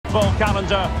football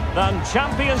calendar than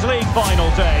Champions League final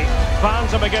day.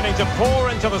 Fans are beginning to pour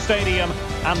into the stadium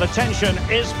and the tension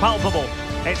is palpable.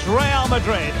 It's Real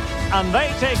Madrid and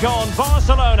they take on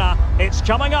Barcelona. It's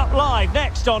coming up live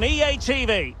next on EA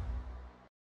TV.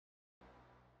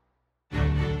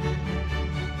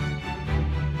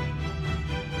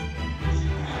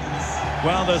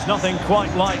 Well, there's nothing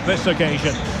quite like this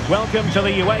occasion. Welcome to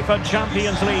the UEFA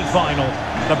Champions League final.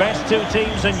 The best two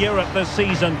teams in Europe this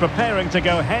season preparing to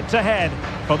go head-to-head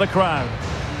for the crown.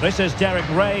 This is Derek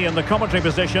Ray in the commentary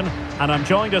position, and I'm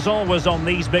joined as always on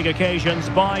these big occasions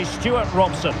by Stuart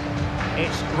Robson.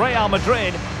 It's Real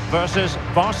Madrid versus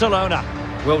Barcelona.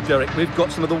 Well, Derek, we've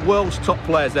got some of the world's top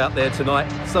players out there tonight,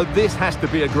 so this has to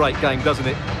be a great game, doesn't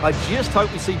it? I just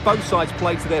hope we see both sides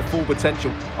play to their full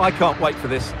potential. I can't wait for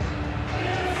this.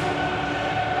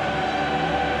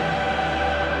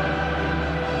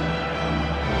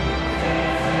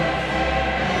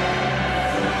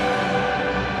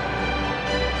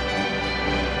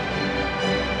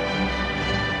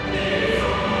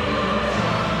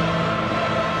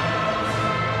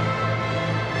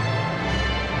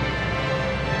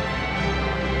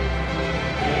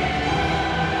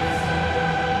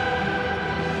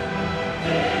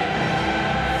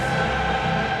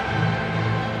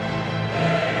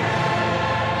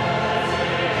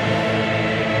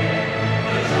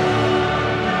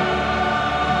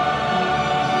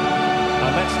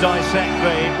 Dissect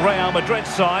the Real Madrid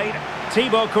side.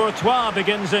 Thibaut Courtois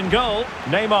begins in goal.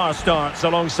 Neymar starts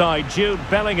alongside Jude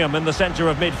Bellingham in the centre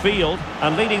of midfield.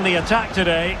 And leading the attack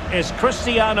today is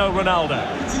Cristiano Ronaldo.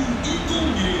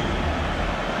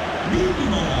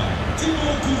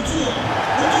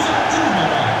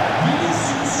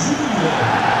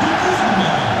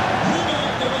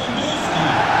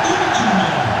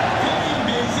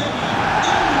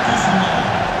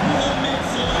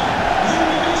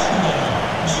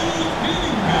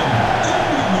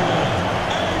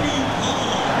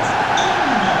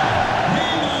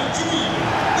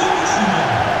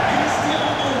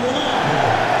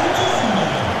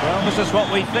 This is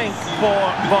what we think for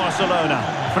Barcelona.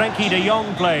 Frenkie de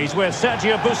Jong plays with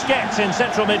Sergio Busquets in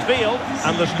central midfield,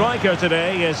 and the striker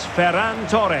today is Ferran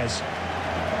Torres.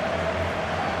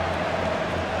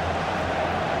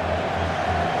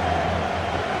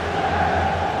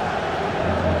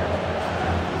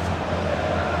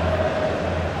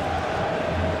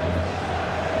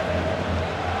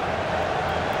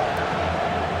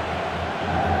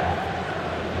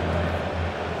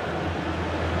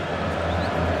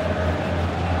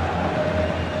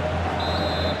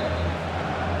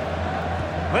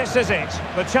 This is it,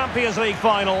 the Champions League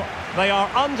final. They are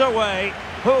underway.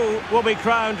 Who will be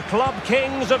crowned club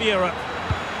kings of Europe?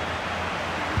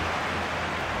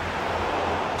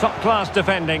 Top-class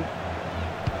defending.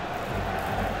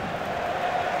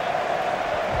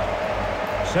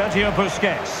 Sergio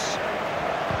Busquets.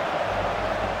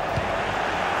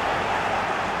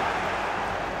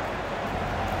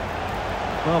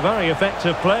 Well, very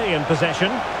effective play in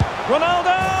possession.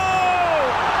 Ronaldo!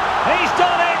 He's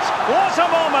done it! What a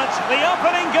moment! The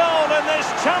opening goal in this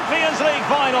Champions League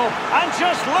final. And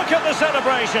just look at the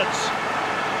celebrations.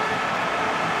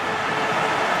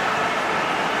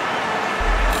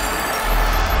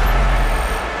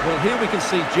 Well, here we can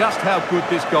see just how good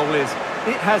this goal is.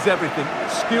 It has everything.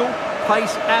 Skill,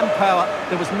 pace and power.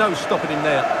 There was no stopping him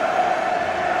there.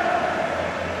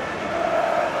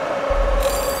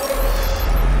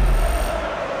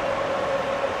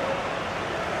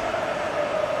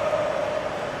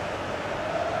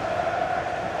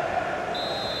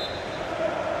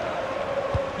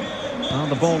 Well,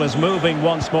 the ball is moving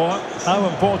once more. How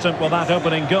important will that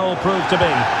opening goal prove to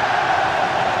be?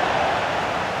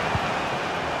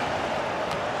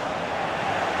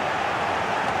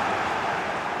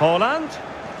 Haaland.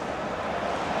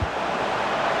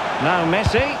 Now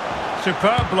Messi.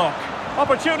 Superb block.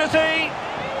 Opportunity.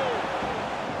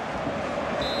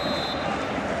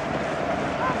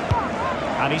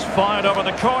 And he's fired over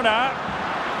the corner.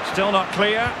 Still not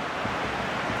clear.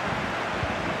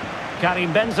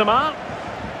 Karim Benzema.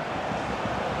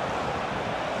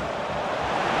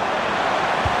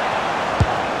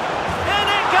 In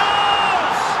it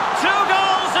goes! 2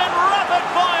 goals in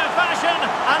rapid-fire fashion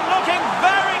and looking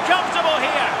very comfortable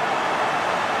here.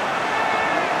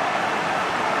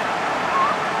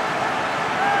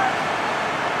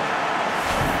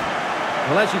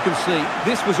 Well, as you can see,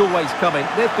 this was always coming.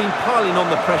 They've been piling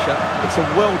on the pressure. It's a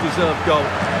well-deserved goal.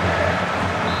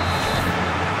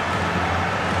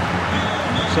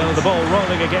 So the ball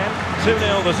rolling again.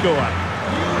 2-0 the score.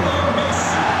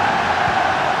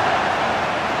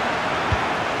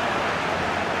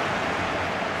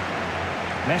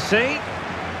 Messi.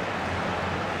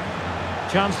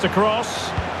 Chance to cross.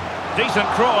 Decent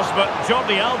cross, but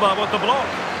Jordi Alba with the block.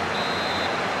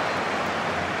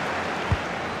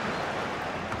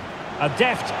 A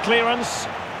deft clearance.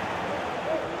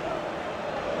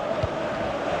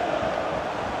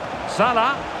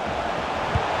 Salah.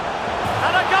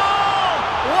 And a goal!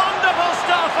 Wonderful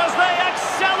stuff as they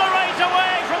accelerate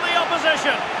away from the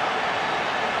opposition.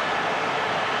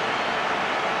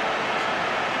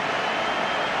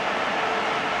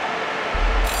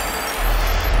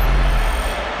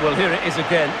 Well, here it is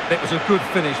again. It was a good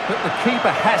finish, but the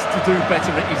keeper has to do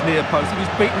better at his near post. He was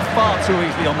beaten far too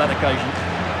easily on that occasion.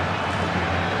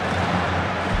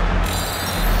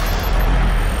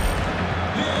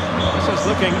 This is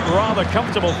looking rather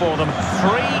comfortable for them.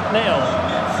 3-0.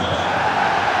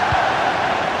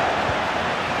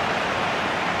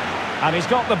 And he's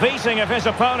got the beating of his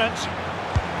opponent.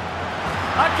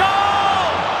 A goal!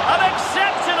 An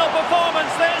exceptional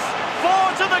performance this.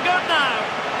 4 to the good now.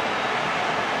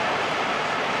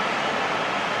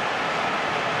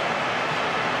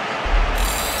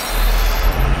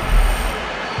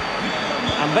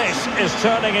 And this is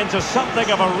turning into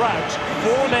something of a rout.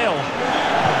 4-0.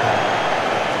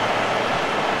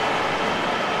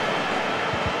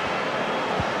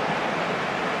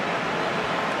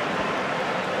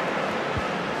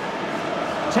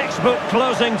 Textbook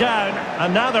closing down,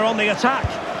 and now they're on the attack.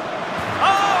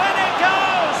 Oh, and it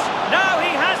goes! Now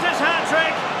he has his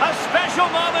hat-trick. A special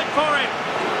moment for him.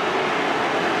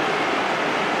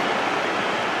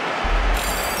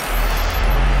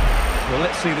 Well,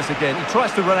 let's see this again. He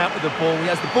tries to run out with the ball. He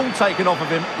has the ball taken off of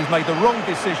him. He's made the wrong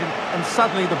decision, and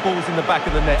suddenly the ball's in the back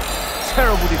of the net.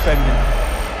 Terrible defending.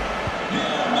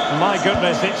 My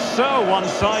goodness, it's so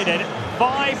one-sided.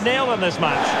 5-0 in this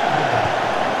match.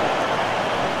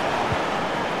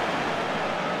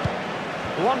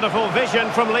 Wonderful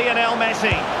vision from Lionel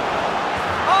Messi.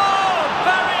 Oh,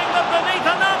 burying them beneath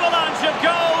an avalanche of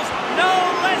goals. No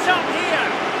let-up here.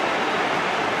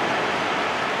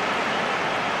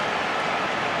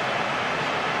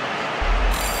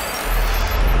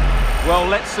 Well,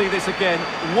 let's see this again.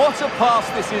 What a pass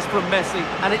this is from Messi,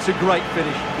 and it's a great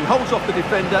finish. He holds off the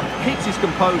defender, keeps his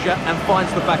composure, and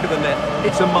finds the back of the net.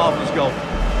 It's a marvellous goal.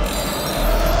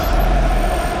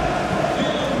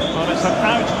 Well, it's an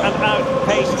out-and-out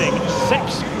pasting.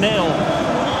 6-0.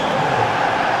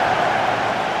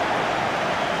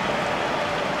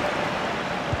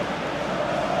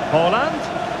 Holland.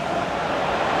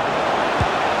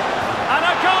 And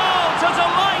a goal to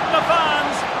delight the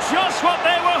fans. Just what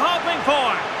they were hoping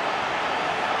for.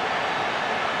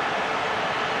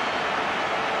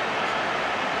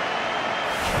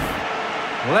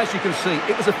 Well, as you can see,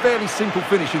 it was a fairly simple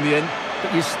finish in the end,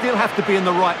 but you still have to be in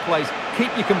the right place,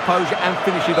 keep your composure and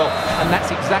finish it off, and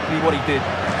that's exactly what he did.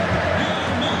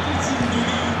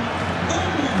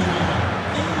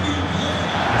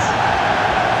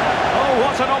 Oh,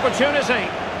 what an opportunity.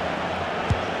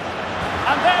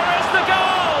 And there is the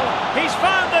goal. He's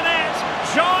found the net.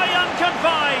 Joy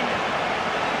unconfined.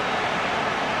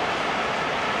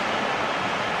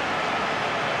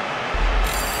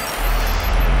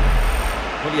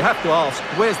 Well, you have to ask,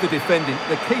 where's the defending?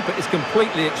 The keeper is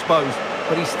completely exposed,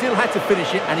 but he still had to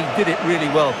finish it, and he did it really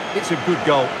well. It's a good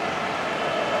goal.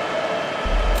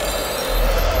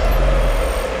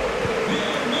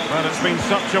 Well, it's been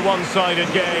such a one-sided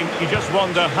game. You just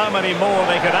wonder how many more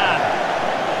they could add.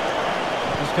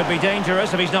 This could be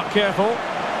dangerous if he's not careful.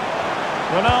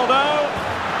 Ronaldo.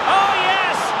 Oh,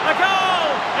 yes! A goal!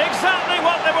 Exactly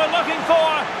what they were looking for,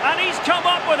 and he's come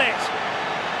up with it.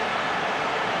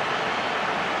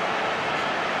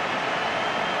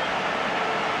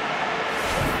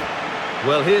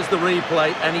 Well, here's the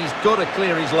replay, and he's got to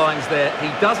clear his lines there. He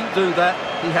doesn't do that.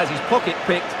 He has his pocket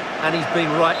picked, and he's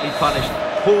being rightly punished.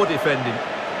 Poor defending.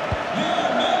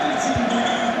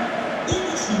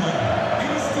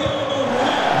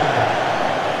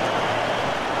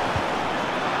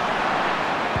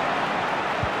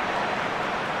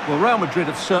 Well, Real Madrid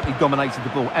have certainly dominated the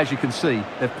ball, as you can see.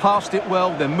 They've passed it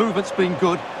well, their movement's been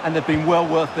good, and they've been well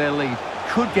worth their lead.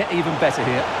 Could get even better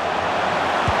here.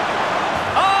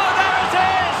 Oh, there it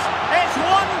is! It's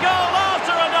one goal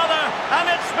after another,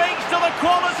 and it speaks to the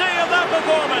quality of their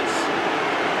performance.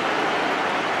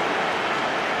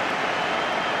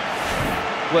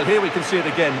 Well, here we can see it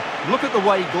again. Look at the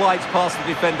way he glides past the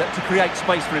defender to create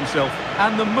space for himself.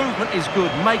 And the movement is good,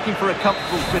 making for a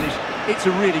comfortable finish. It's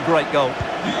a really great goal.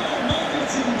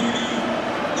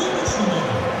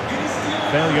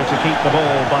 Failure to keep the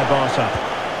ball by Barca.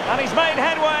 And he's made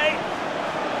headway.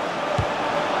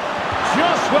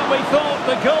 Just when we thought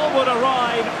the goal would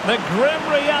arrive, the grim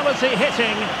reality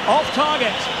hitting off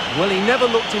target. Well, he never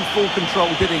looked in full control,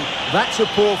 did he? That's a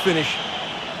poor finish.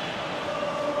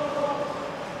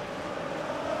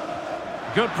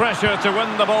 Good pressure to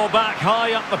win the ball back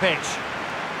high up the pitch.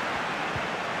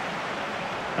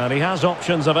 And he has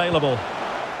options available.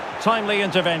 Timely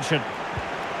intervention.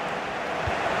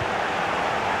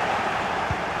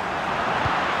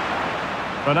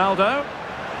 Ronaldo.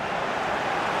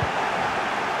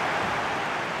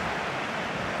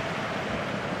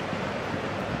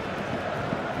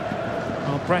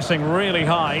 Well, pressing really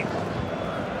high.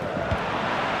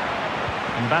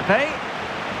 Mbappe.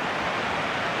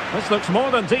 This looks more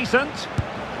than decent.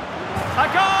 A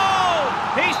goal!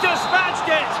 He's dispatched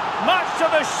it, much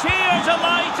to the sheer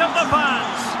delight of the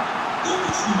fans.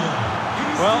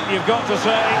 Well, you've got to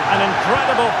say, an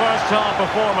incredible first-half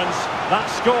performance. That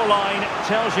scoreline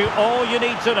tells you all you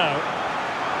need to know.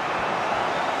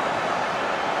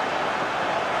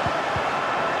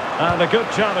 And a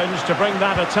good challenge to bring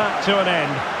that attack to an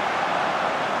end.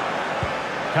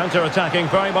 Counter-attacking,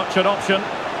 very much an option.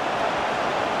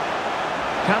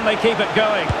 Can they keep it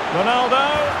going? Ronaldo,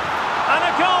 and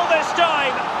a goal this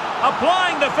time,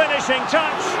 applying the finishing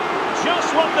touch, just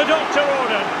what the doctor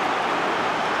ordered.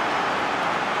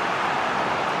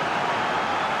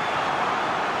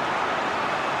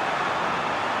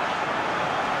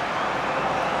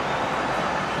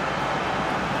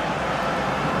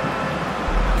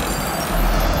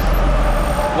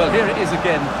 Well, here it is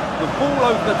again. The ball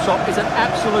over the top is an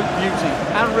absolute beauty,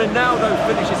 and Ronaldo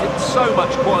finishes it so much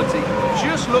quality.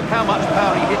 Just look how much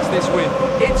power he hits this with.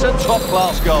 It's a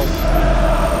top-class goal.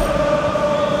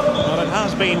 Well, it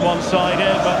has been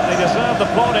one-sided, but they deserve the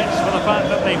plaudits for the fact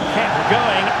that they've kept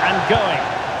going and going.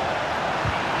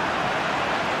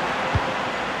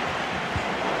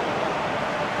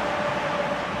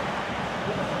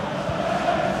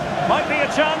 Might be a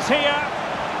chance here.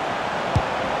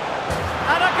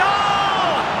 And a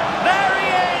goal! There he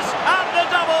is at the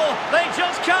double. They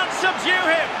just can't subdue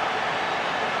him.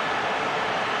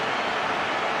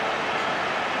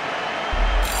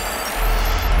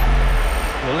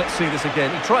 Well, let's see this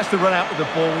again. He tries to run out with the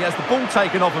ball. He has the ball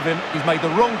taken off of him. He's made the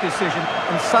wrong decision,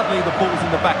 and suddenly the ball's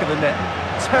in the back of the net.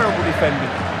 Terrible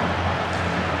defending.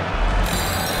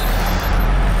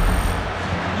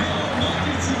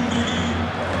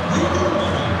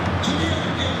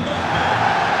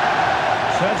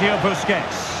 Sergio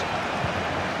Busquets.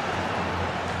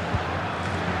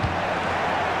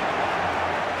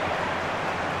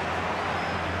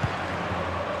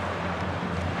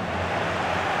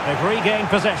 They've regained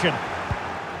possession.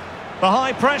 The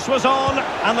high press was on,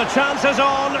 and the chance is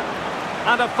on.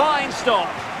 And a fine stop.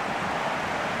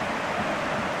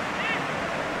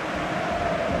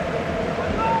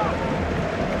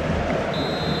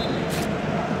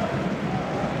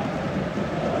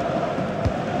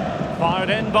 Fired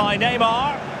in by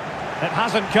Neymar. It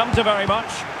hasn't come to very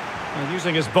much. And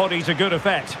using his body to good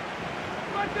effect.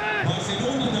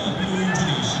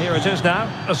 Here it is now,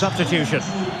 a substitution.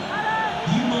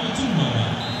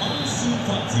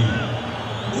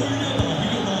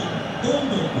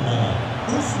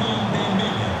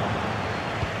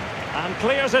 And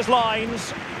clears his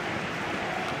lines.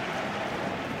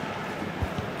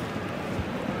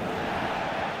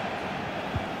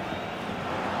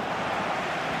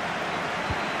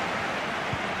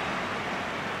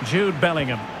 Jude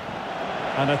Bellingham.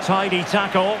 And a tidy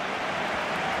tackle.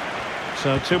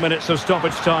 So 2 minutes of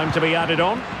stoppage time to be added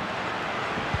on.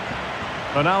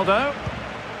 Ronaldo.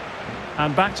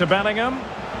 And back to Bellingham.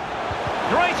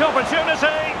 Great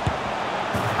opportunity.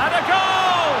 And a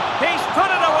goal! He's put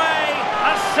it away.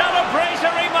 A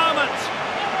celebratory moment.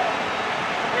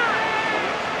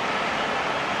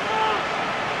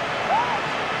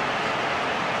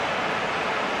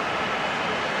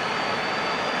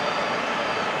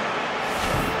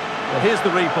 Well, here's the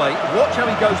replay. Watch how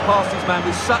he goes past his man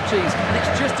with such ease, and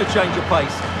it's just a change of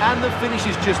pace. And the finish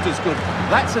is just as good.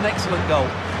 That's an excellent goal.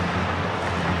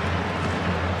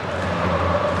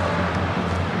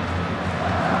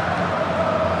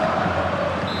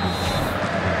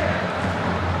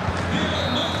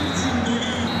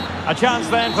 A chance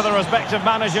then for the respective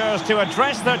managers to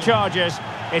address their charges.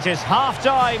 It is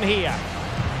half-time here.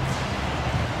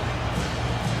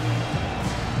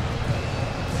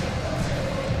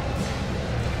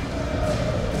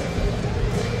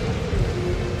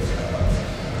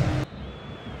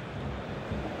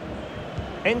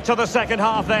 Into the second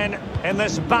half then, in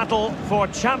this battle for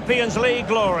Champions League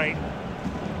glory.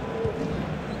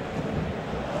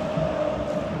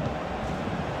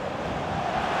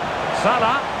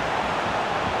 Salah.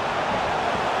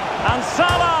 And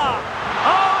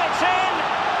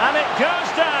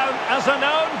was an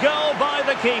own goal by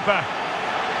the keeper.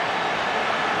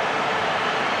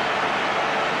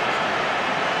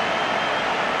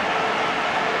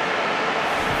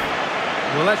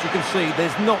 Well, as you can see,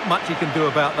 there's not much he can do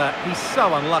about that. He's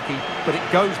so unlucky, but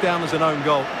it goes down as an own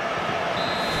goal.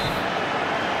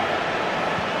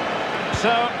 So,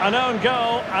 an own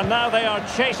goal, and now they are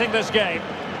chasing this game.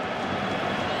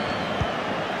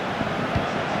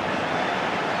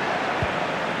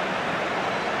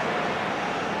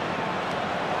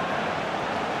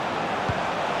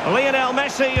 Lionel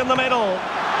Messi in the middle.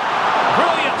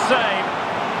 Brilliant save.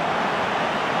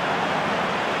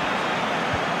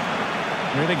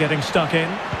 Really getting stuck in.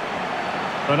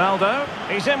 Ronaldo,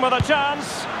 he's in with a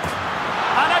chance.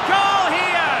 And a goal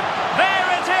here! There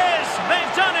it is!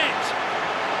 They've done it!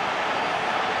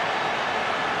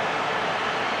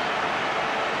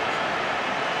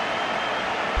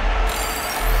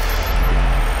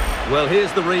 Well,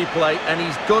 here's the replay, and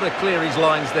he's got to clear his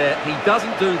lines there. He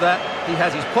doesn't do that. He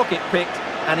has his pocket picked,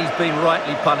 and he's been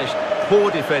rightly punished. Poor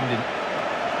defending.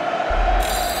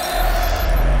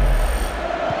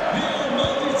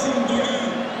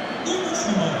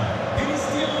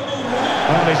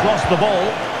 Well, he's lost the ball.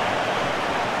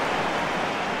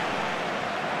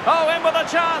 Oh, in with a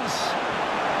chance.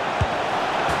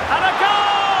 And a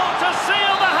goal to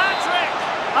seal the hat-trick.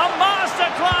 A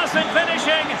masterclass in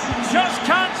finishing. Just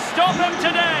can't stop him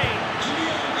today.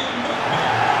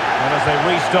 And as they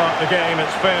restart the game,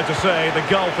 it's fair to say the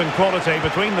gulf in quality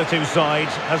between the two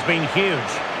sides has been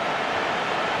huge.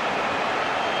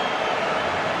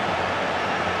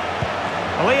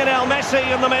 Lionel Messi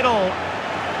in the middle.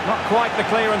 Not quite the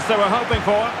clearance they were hoping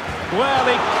for. Well,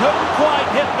 he couldn't quite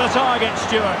hit the target,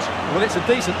 Stuart. Well, it's a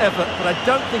decent effort, but I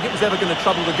don't think it was ever going to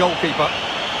trouble the goalkeeper.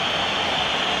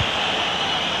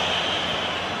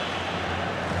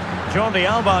 Jordi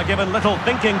Alba given little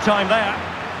thinking time there.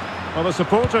 Well, the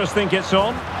supporters think it's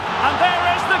on. And there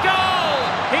is the goal!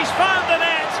 He's found the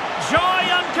net! Joy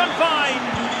unconfined!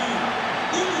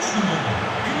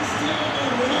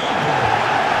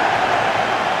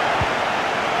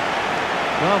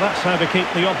 Well, that's how to keep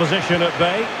the opposition at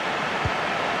bay.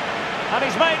 And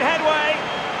he's made headway.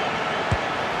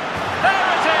 There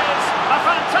it is! A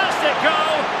fantastic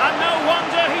goal, and no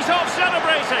wonder he's off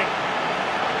celebrating.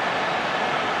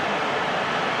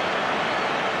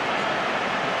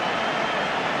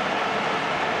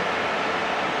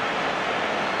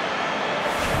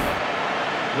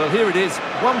 Well, here it is,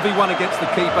 1v1 against the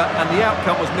keeper, and the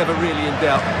outcome was never really in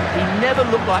doubt. He never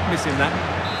looked like missing that.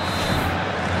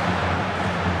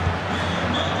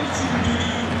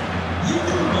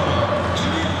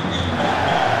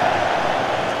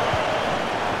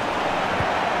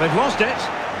 They've lost it.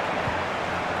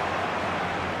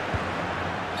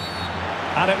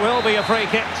 And it will be a free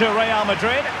kick to Real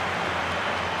Madrid.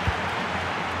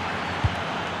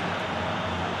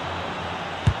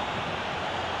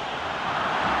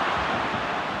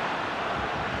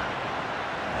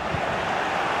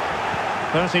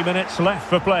 "30 minutes left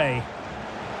for play."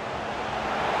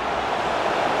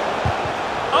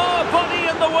 Oh, body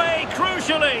in the way,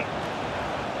 crucially.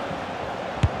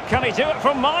 Can he do it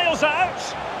from miles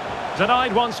out?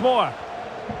 Denied once more.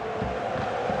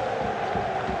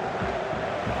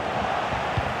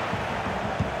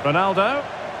 Ronaldo.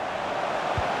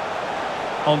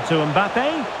 On to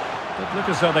Mbappe. Did look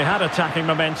as though they had attacking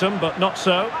momentum, but not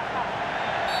so.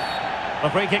 The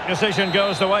free kick decision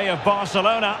goes the way of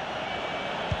Barcelona.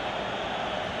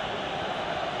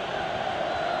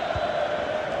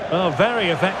 Oh, very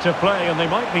effective play, and they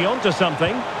might be onto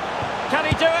something. Can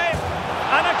he do it?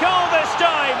 And a goal this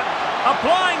time!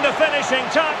 Applying the finishing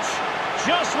touch.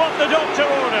 Just what the doctor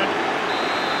ordered.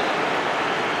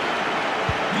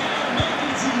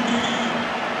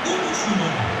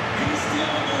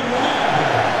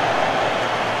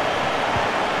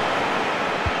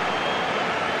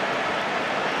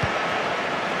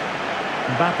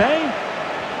 Mbappe.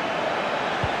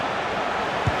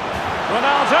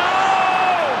 Ronaldo!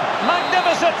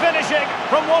 Magnificent finishing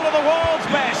from one of the world's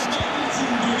best.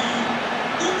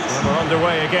 And we're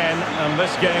underway again, and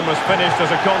this game was finished as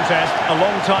a contest a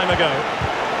long time ago.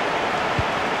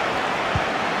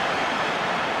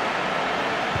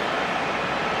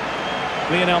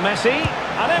 Lionel Messi,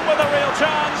 and in with a real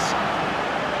chance.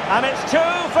 And it's 2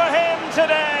 for him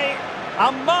today.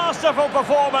 A masterful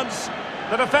performance.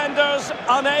 The defenders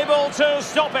unable to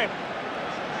stop him.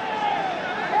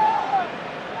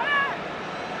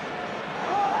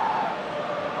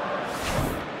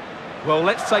 Well,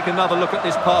 let's take another look at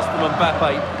this pass from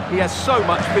Mbappe. He has so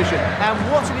much vision, and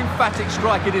what an emphatic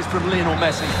strike it is from Lionel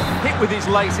Messi. Hit with his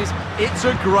laces, it's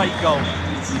a great goal.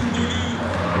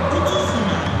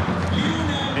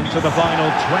 to the final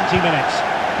 20 minutes.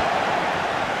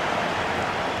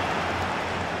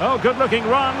 Oh, good-looking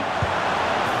run.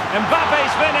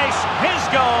 Mbappe's finish, his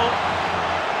goal.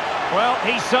 Well,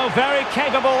 he's so very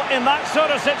capable in that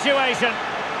sort of situation.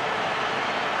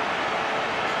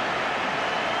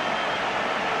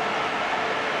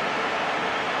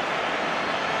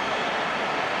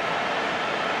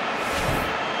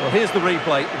 Well, here's the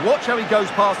replay. Watch how he goes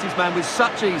past his man with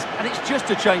such ease, and it's just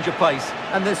a change of pace.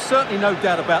 And there's certainly no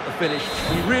doubt about the finish.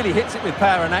 He really hits it with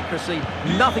power and accuracy.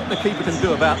 Nothing the keeper can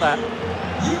do about that.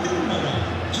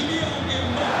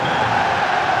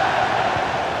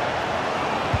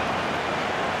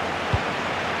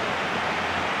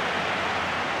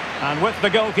 And with the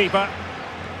goalkeeper.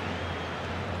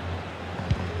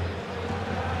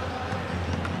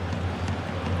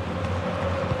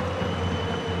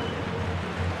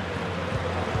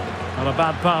 Well, a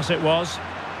bad pass it was.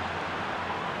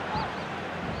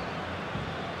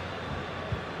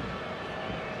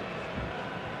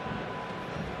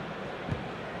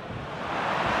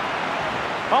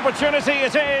 Opportunity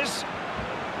it is.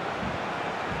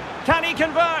 Can he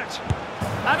convert?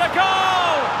 And a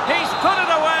goal! He's put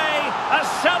it away! A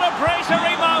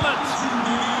celebratory moment!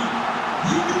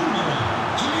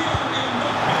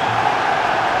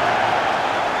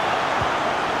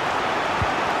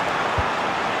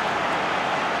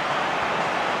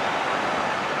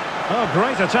 Oh,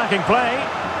 great attacking play.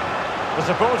 The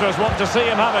supporters want to see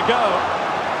him have a go.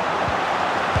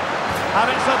 And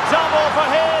it's a double for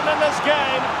him in this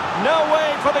game. No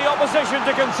way for the opposition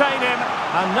to contain him.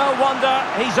 And no wonder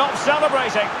he's off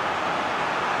celebrating.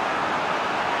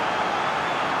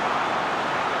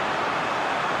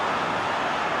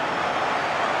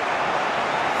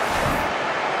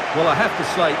 Well, I have to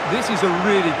say, this is a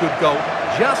really good goal.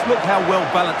 Just look how well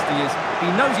balanced he is.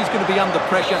 He knows he's going to be under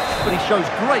pressure, but he shows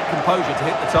great composure to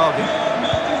hit the target.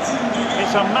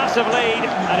 It's a massive lead,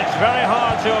 and it's very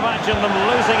hard to imagine them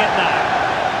losing it now.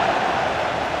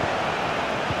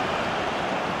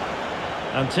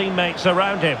 And teammates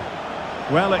around him.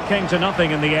 Well, it came to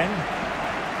nothing in the end.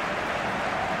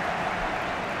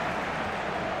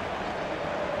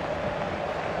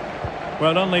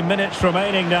 Well, only minutes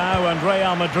remaining now, and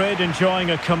Real Madrid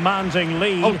enjoying a commanding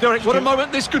lead. Oh, Derek, what a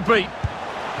moment this could be.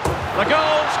 The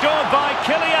goal scored by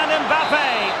Kylian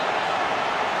Mbappe.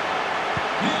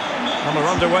 And we're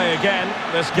underway again.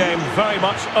 This game very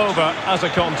much over as a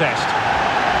contest.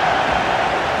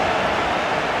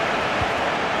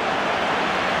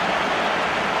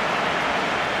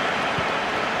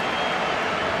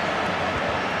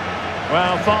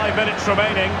 Well, 5 minutes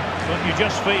remaining, but you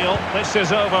just feel this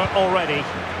is over already.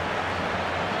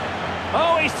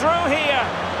 Oh, he's through here.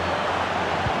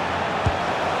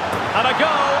 And a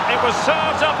goal. It was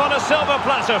served up on a silver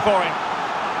platter for him.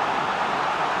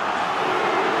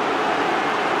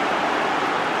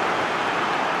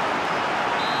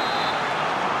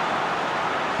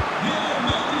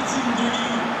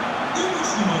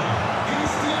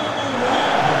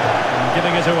 And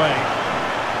giving it away.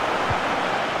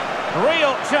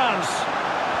 Real chance.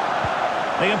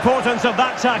 The importance of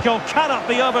that tackle cannot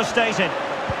be overstated.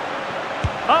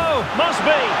 Oh, must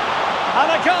be.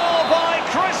 And a goal by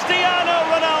Cristiano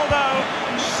Ronaldo.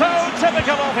 So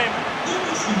typical of him.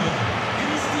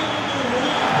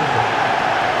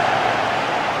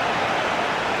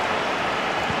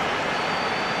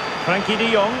 Frankie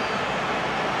de Jong.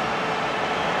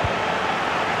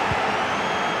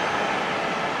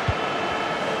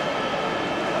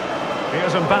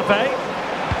 Here's Mbappe.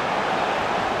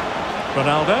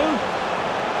 Ronaldo.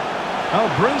 Oh,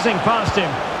 breezing past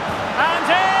him. And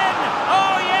in!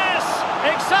 Oh, yes!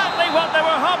 Exactly what they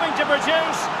were hoping to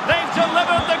produce. They've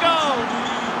delivered the goal.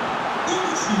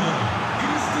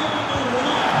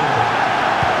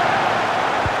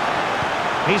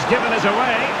 He's given it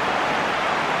away.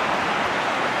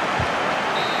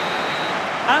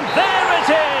 And there it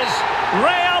is!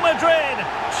 Real Madrid!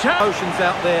 Emotions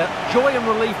out there, joy and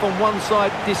relief on one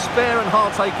side, despair and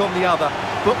heartache on the other.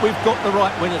 But we've got the right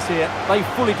winners here. They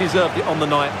fully deserved it on the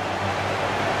night.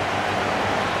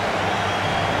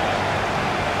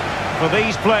 For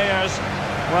these players,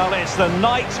 well, it's the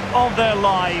night of their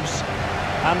lives,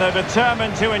 and they're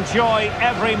determined to enjoy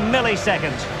every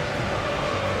millisecond.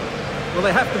 Well,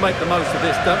 they have to make the most of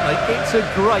this, don't they? It's a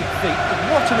great feat.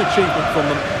 What an achievement from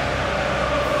them.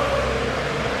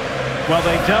 Well,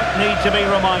 they don't need to be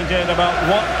reminded about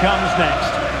what comes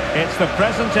next. It's the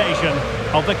presentation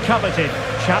of the coveted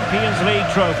Champions League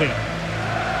trophy.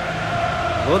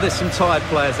 Well, there's some tired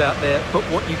players out there, but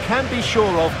what you can be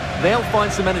sure of, they'll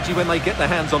find some energy when they get their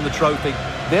hands on the trophy.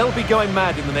 They'll be going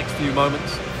mad in the next few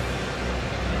moments.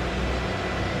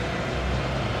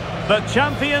 The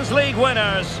Champions League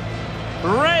winners,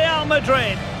 Real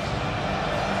Madrid.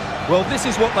 Well, this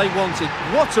is what they wanted.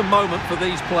 What a moment for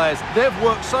these players. They've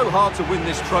worked so hard to win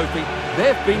this trophy.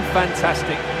 They've been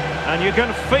fantastic. And you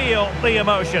can feel the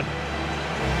emotion.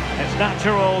 It's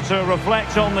natural to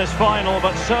reflect on this final,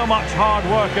 but so much hard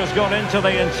work has gone into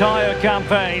the entire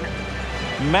campaign.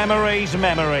 Memories,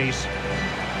 memories.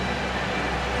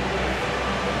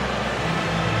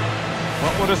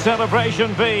 What would a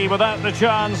celebration be without the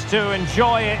chance to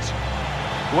enjoy it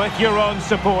with your own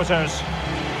supporters?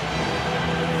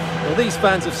 Well, these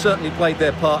fans have certainly played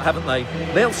their part, haven't they?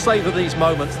 They'll savour these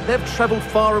moments. They've travelled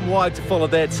far and wide to follow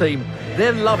their team.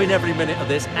 They're loving every minute of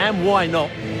this, and why not?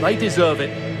 They deserve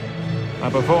it. A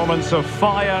performance of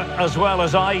fire as well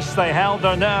as ice. They held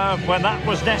their nerve when that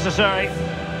was necessary.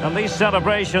 And these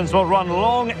celebrations will run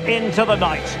long into the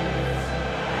night.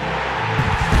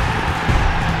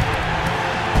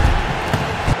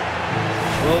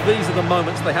 Well, these are the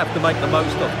moments they have to make the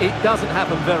most of. It doesn't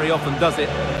happen very often, does it?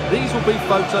 These will be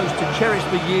photos to cherish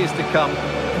for years to come.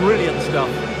 Brilliant stuff.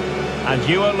 And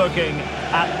you are looking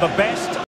at the best